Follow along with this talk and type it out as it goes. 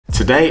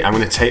today I'm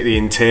going to take the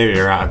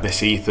interior out of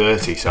this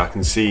E30 so I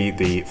can see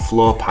the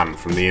floor pan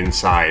from the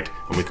inside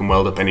and we can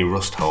weld up any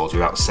rust holes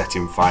without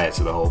setting fire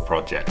to the whole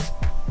project.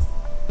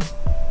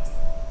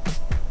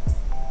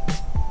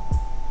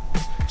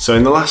 So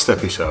in the last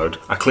episode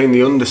I cleaned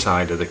the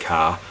underside of the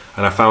car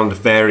and I found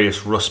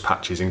various rust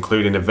patches,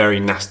 including a very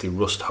nasty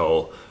rust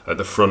hole at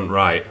the front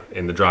right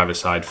in the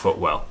driver's side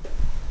footwell.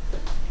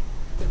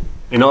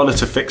 In order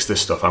to fix this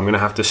stuff, I'm going to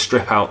have to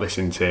strip out this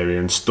interior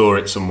and store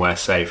it somewhere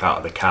safe out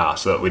of the car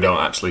so that we don't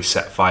actually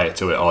set fire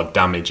to it or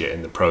damage it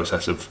in the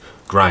process of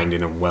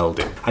grinding and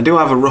welding. I do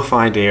have a rough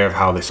idea of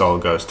how this all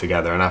goes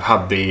together, and I've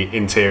had the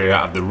interior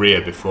out of the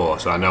rear before,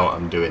 so I know what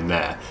I'm doing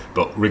there.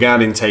 But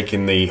regarding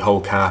taking the whole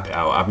carpet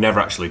out, I've never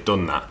actually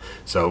done that,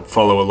 so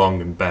follow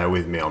along and bear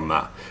with me on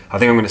that. I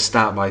think I'm going to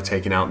start by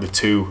taking out the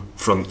two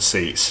front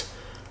seats.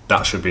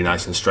 That should be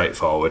nice and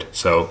straightforward,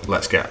 so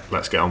let's get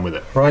on with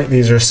it. Right,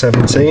 these are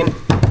 17.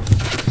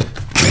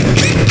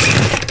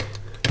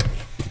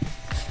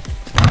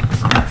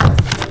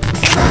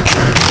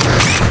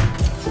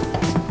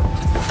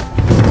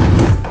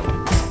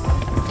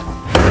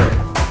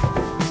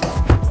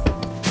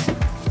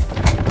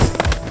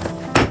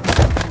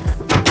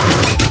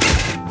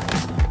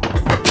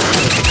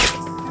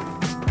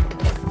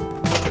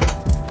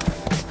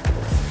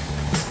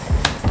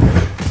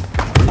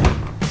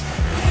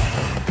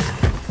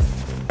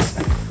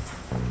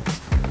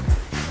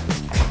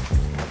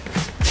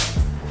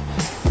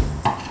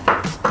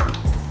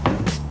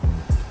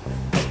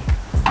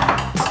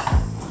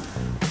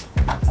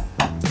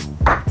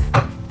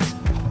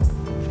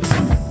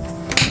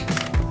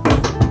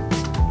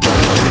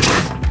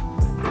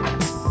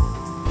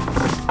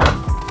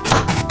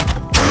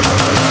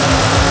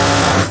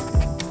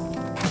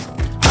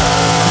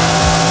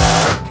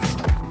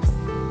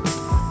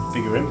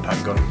 Bigger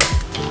impact gun.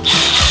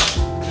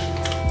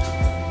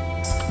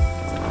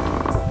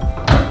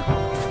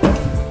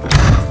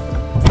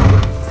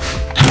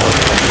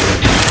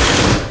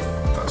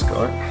 That's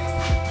got it.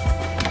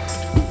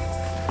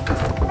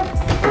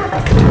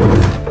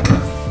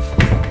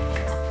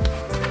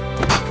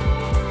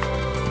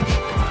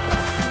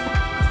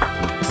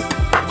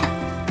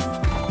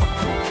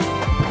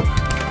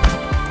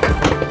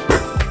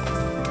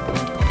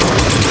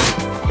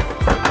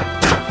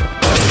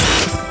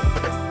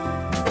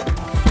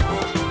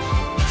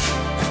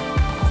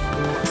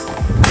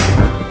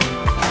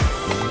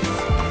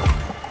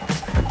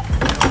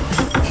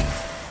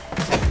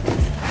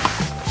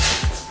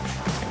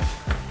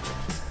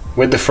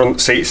 With the front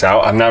seats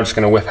out, I'm now just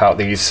going to whip out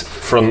these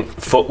front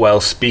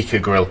footwell speaker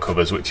grille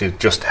covers, which are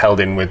just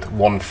held in with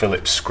one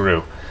Phillips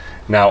screw.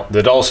 Now,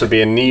 there'd also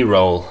be a knee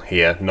roll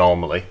here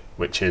normally,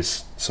 which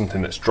is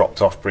something that's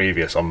dropped off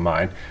previous on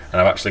mine,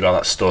 and I've actually got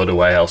that stored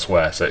away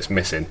elsewhere, so it's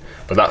missing.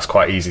 But that's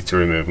quite easy to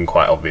remove and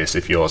quite obvious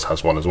if yours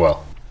has one as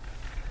well.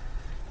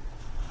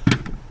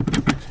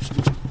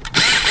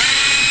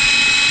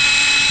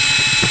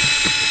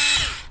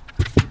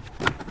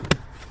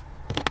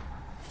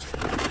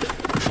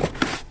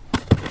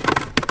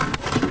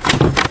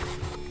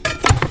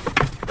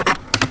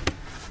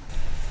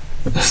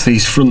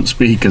 These front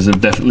speakers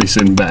have definitely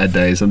seen better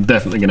days. I'm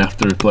definitely going to have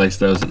to replace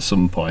those at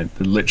some point.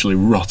 They're literally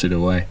rotted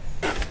away.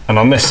 And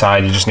on this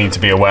side, you just need to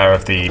be aware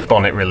of the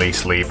bonnet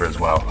release lever as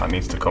well. That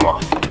needs to come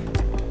off.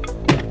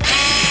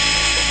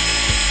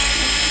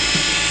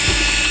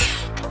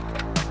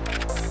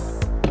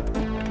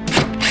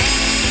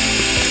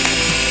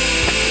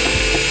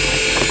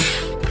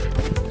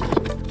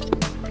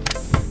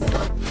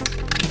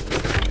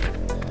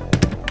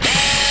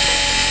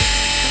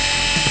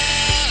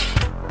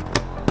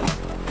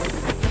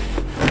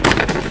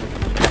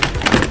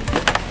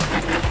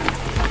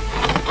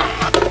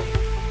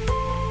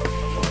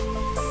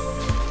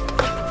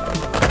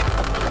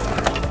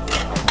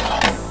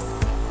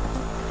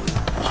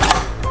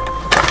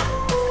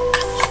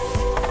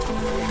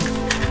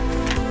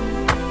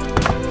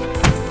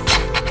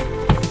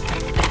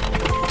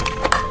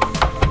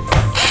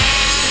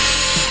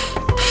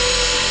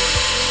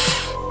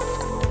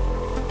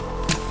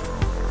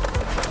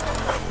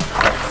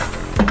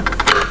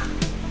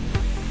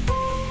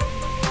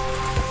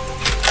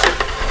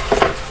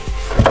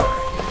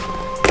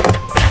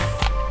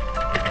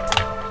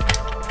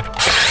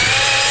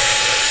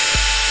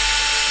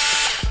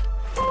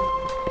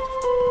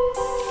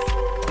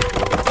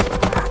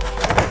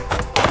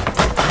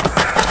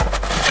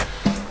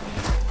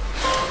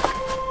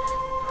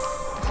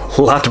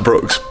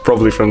 Ladbrokes,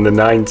 probably from the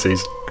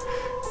 90s.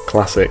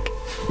 Classic.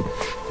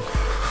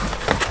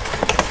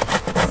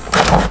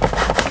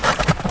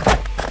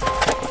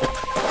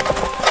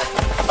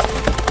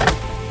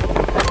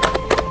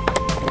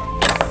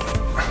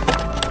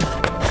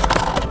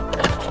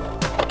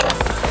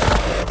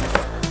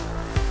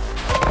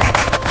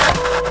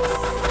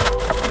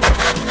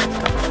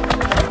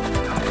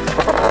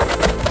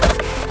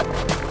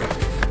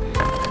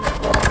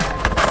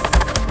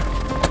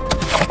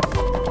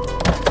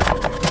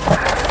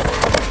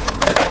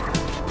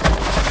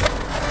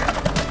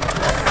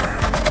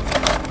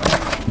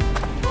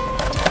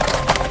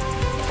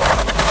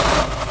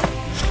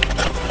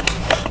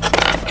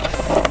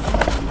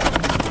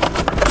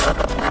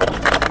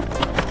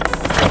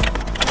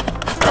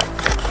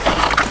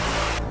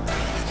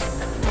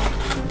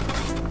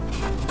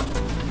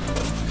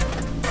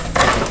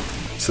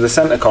 So the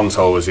centre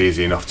console was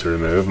easy enough to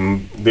remove,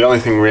 and the only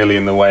thing really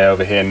in the way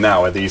over here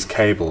now are these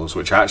cables,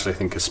 which I actually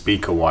think are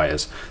speaker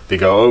wires. They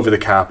go over the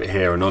carpet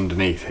here and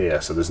underneath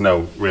here, so there's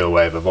no real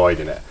way of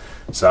avoiding it.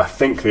 So I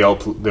think they'll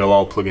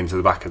all plug into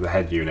the back of the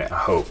head unit, I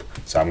hope.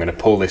 So I'm going to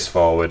pull this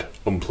forward,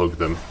 unplug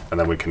them, and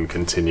then we can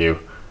continue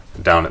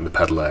down at the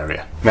pedal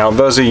area. Now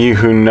those of you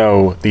who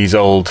know these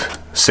old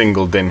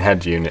single DIN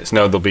head units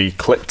know they'll be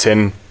clipped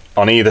in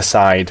on either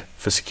side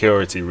for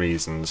security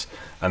reasons,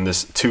 and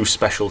there's two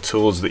special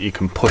tools that you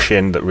can push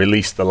in that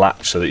release the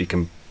latch so that you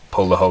can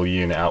pull the whole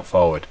unit out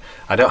forward.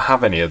 I don't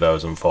have any of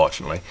those,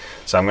 unfortunately,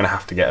 so I'm going to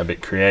have to get a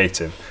bit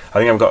creative. I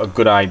think I've got a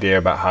good idea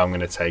about how I'm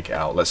going to take it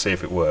out. Let's see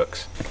if it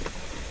works.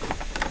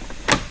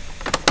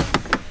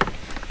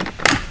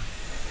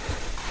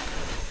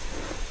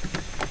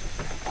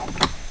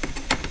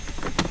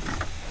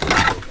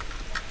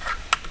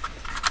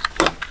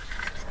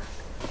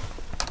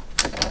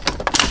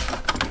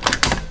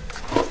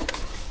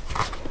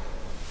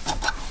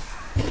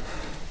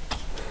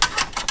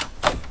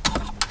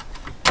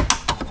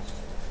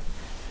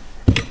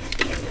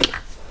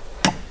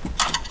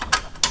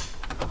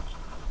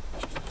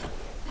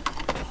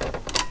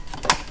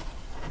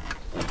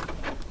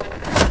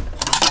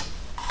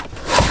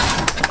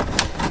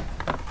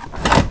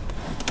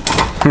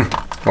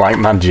 Like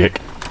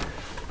magic.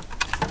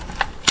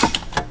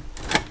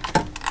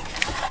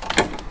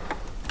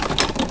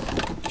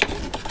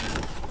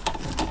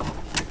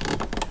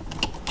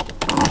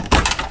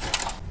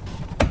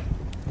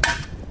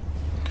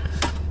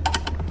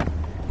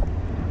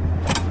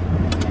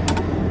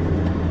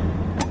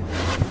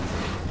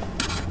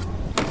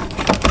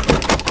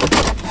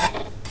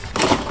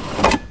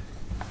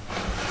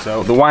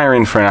 So the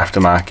wiring for an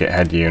aftermarket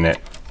head unit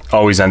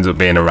always ends up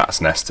being a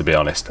rat's nest, to be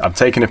honest. I've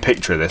taken a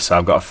picture of this, so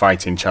I've got a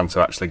fighting chance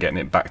of actually getting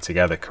it back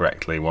together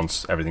correctly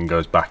once everything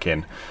goes back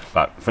in.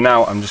 But for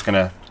now, I'm just going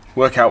to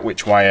work out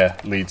which wire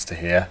leads to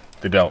here.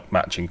 They don't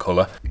match in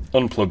colour.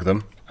 Unplug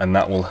them, and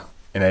that will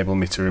enable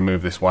me to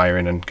remove this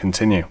wiring and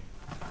continue.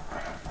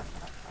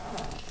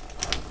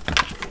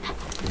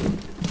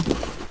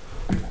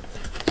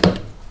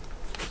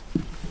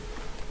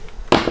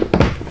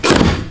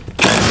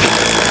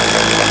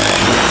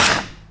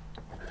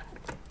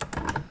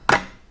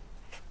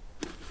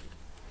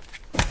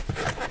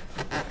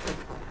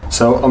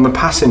 So on the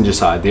passenger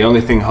side, the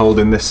only thing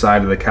holding this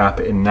side of the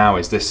carpet in now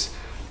is this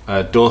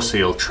door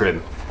seal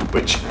trim,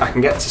 which I can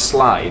get to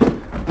slide,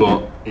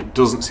 but it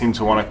doesn't seem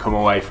to want to come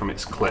away from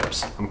its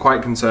clips. I'm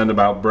quite concerned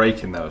about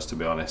breaking those, to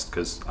be honest,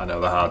 because I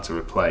know they're hard to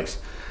replace.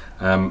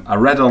 I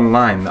read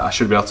online that I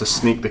should be able to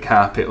sneak the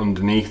carpet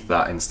underneath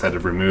that instead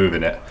of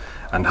removing it,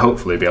 and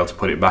hopefully be able to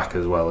put it back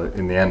as well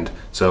in the end.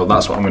 So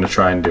that's what I'm going to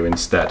try and do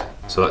instead.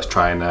 So let's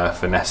try and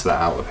finesse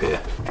that out of here.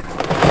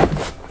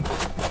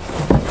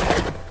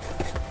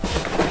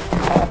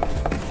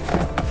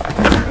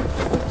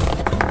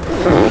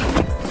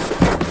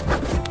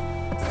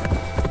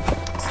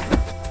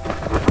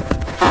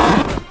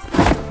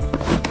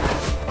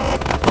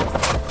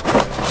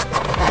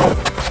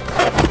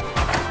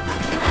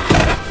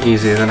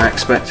 Easier than I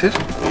expected.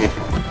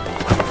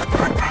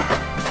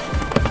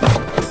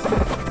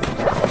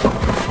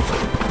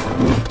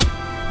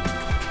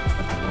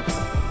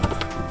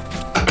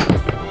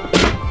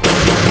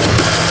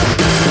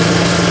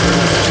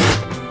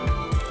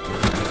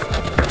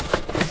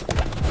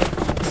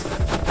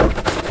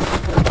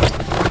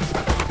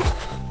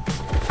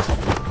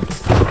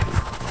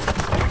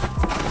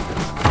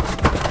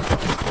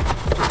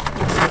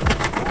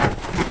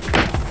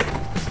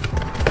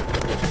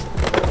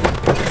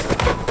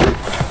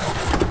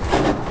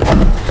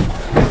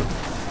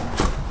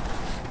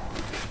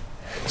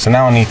 So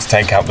now I need to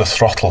take out the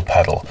throttle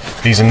pedal.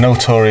 These are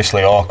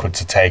notoriously awkward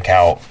to take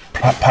out,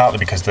 partly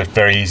because they're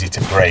very easy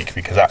to break,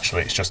 because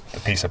actually it's just a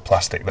piece of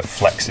plastic that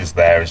flexes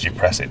there as you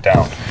press it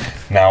down.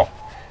 Now,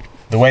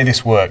 the way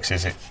this works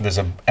is there's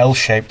a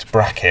L-shaped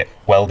bracket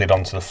welded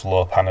onto the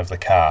floor pan of the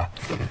car,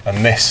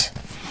 and this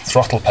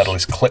throttle pedal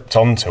is clipped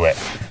onto it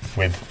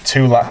with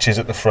two latches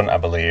at the front, I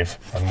believe,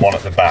 and one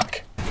at the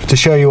back. To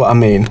show you what I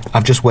mean,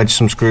 I've just wedged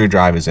some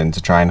screwdrivers in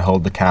to try and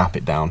hold the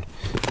carpet down.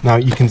 Now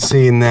you can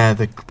see in there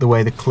the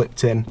way they're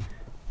clipped in.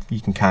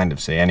 You can kind of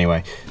see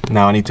anyway.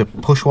 Now I need to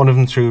push one of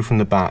them through from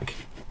the back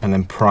and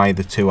then pry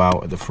the two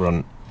out at the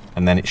front,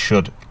 and then it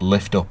should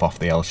lift up off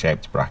the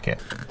L-shaped bracket.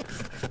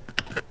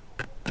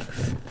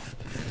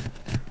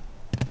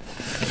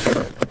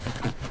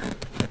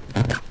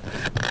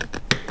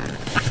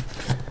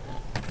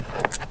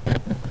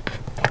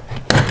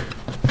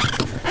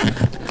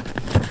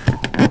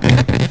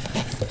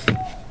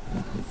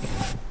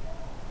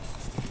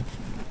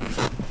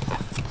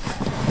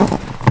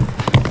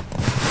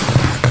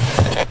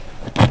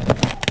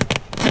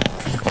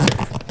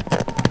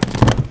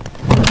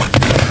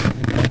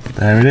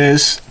 There it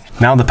is.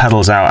 Now the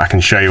pedal's out, I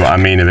can show you what I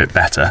mean a bit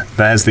better.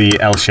 There's the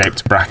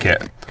L-shaped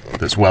bracket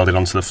that's welded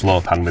onto the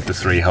floor pan with the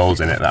 3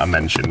 holes in it that I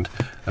mentioned.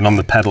 And on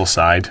the pedal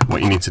side,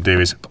 what you need to do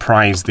is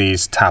prise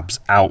these tabs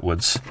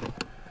outwards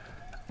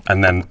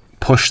and then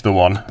push the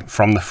one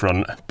from the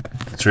front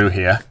through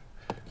here,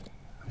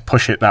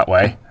 push it that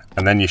way,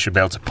 and then you should be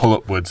able to pull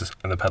upwards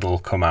and the pedal will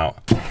come out.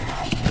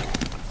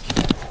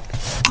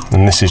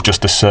 And this is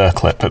just a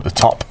circlip at the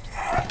top.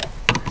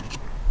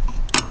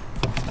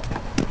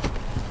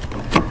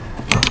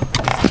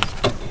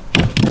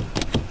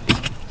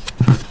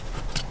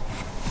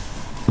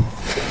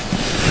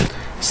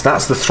 So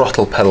that's the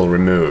throttle pedal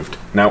removed.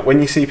 Now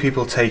when you see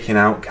people taking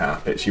out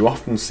carpets, you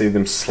often see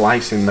them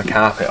slicing the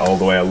carpet all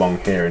the way along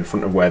here in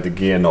front of where the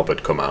gear knob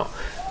had come out.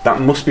 That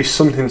must be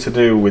something to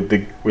do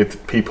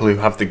with people who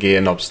have the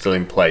gear knob still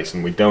in place,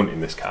 and we don't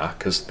in this car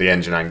because the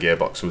engine and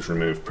gearbox was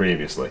removed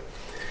previously.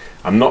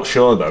 I'm not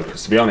sure though,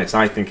 because to be honest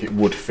I think it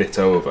would fit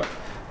over,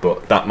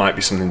 but that might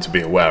be something to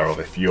be aware of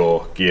if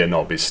your gear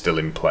knob is still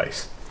in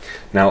place.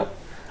 Now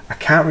I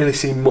can't really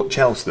see much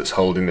else that's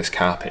holding this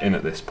carpet in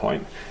at this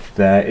point.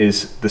 There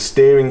is the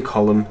steering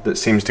column that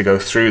seems to go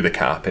through the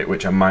carpet,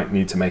 which I might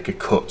need to make a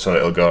cut so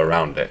it'll go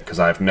around it, because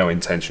I have no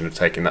intention of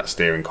taking that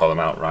steering column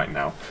out right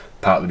now,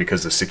 partly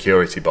because of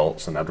security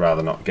bolts and I'd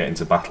rather not get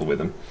into battle with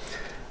them.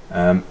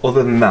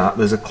 Other than that,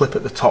 there's a clip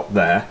at the top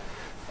there,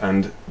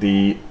 and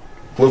the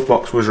glove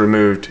box was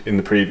removed in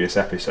the previous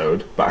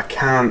episode, but I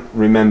can't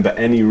remember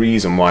any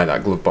reason why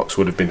that glove box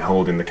would have been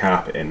holding the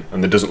carpet in,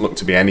 and there doesn't look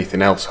to be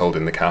anything else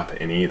holding the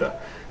carpet in either.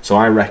 So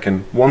I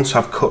reckon once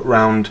I've cut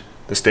round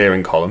the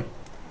steering column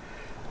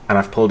and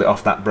I've pulled it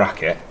off that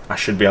bracket, I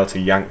should be able to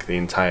yank the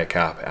entire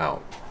carpet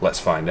out.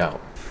 Let's find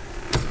out.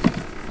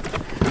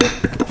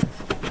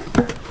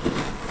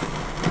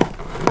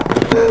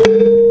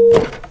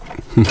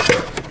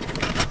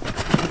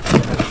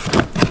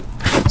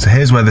 So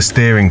here's where the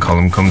steering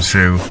column comes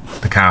through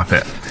the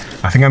carpet.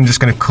 I think I'm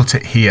just going to cut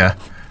it here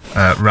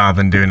rather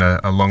than doing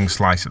a long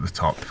slice at the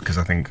top, because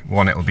I think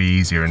one, it'll be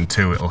easier, and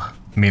two, it'll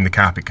mean the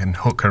carpet can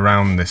hook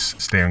around this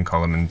steering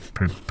column and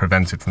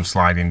prevent it from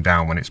sliding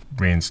down when it's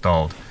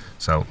reinstalled.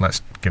 So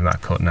let's give that a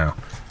cut now.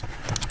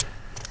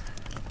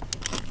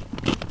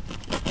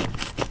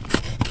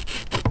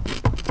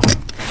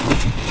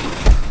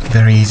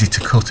 Very easy to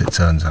cut, it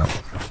turns out.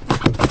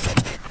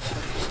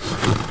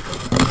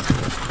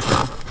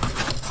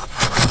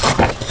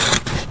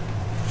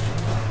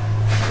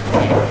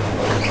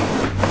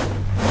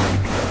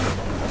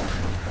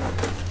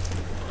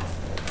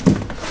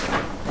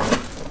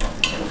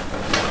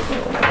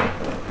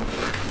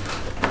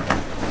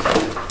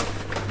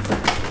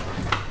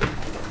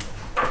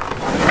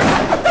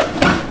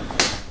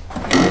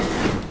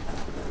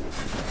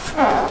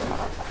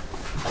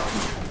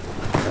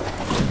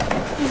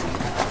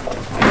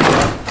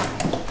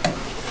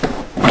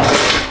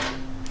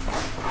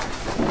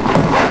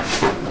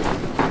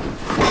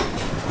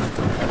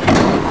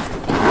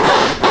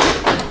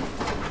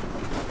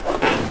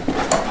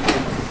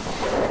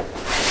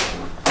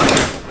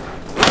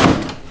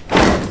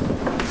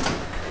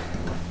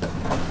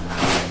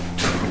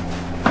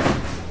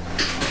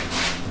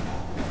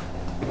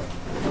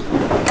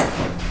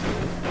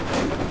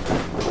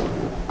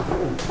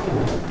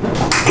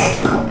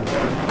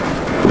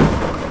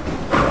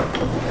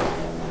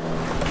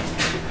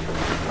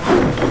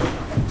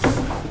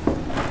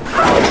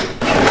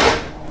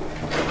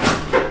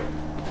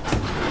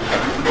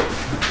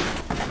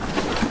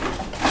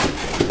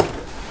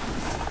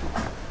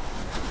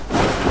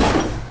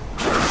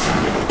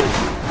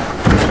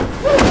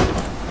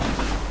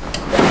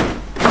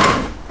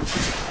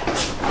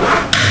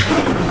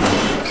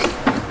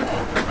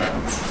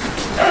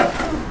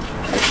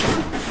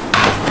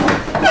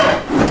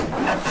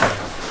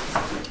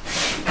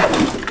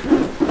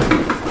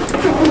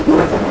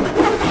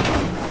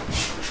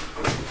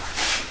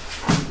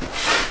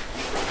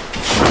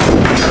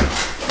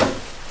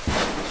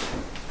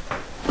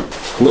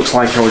 Looks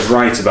like I was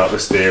right about the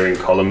steering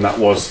column. That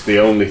was the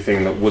only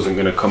thing that wasn't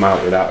going to come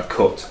out without a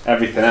cut.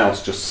 Everything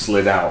else just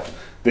slid out.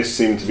 This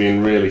seemed to be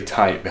in really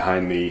tight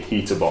behind the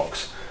heater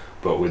box,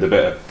 but with a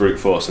bit of brute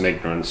force and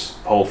ignorance,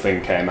 the whole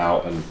thing came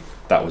out, and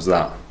that was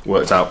that.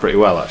 Worked out pretty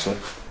well actually.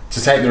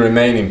 To take the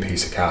remaining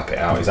piece of carpet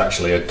out is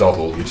actually a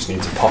doddle. You just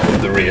need to pop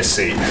up the rear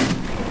seat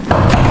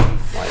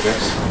like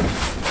this,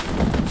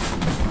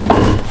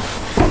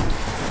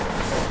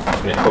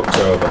 and it hooks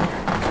over.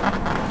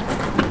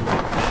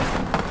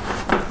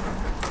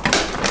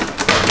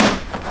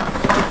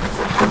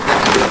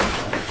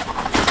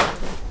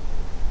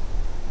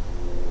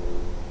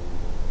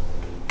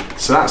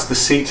 So that's the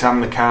seat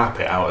and the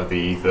carpet out of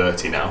the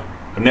E30 now.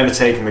 I've never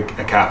taken a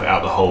carpet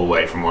out the whole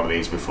way from one of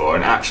these before,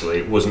 and actually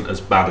it wasn't as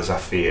bad as I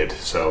feared,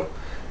 so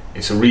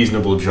it's a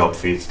reasonable job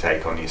for you to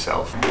take on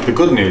yourself. The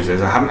good news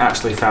is I haven't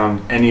actually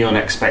found any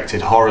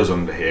unexpected horrors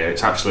under here.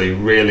 It's actually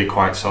really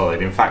quite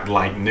solid, in fact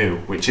like new,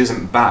 which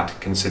isn't bad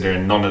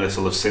considering none of this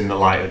will have seen the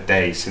light of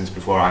day since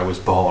before I was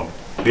born.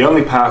 The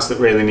only parts that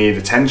really need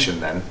attention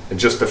then are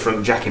just the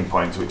front jacking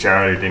points, which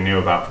I already knew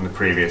about from the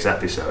previous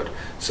episode.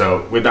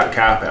 So with that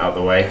carpet out of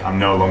the way, I'm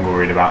no longer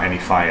worried about any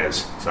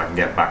fires, so I can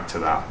get back to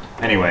that.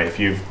 Anyway, if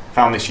you've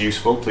found this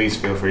useful, please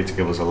feel free to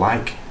give us a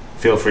like,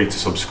 feel free to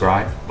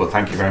subscribe, but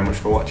thank you very much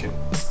for watching.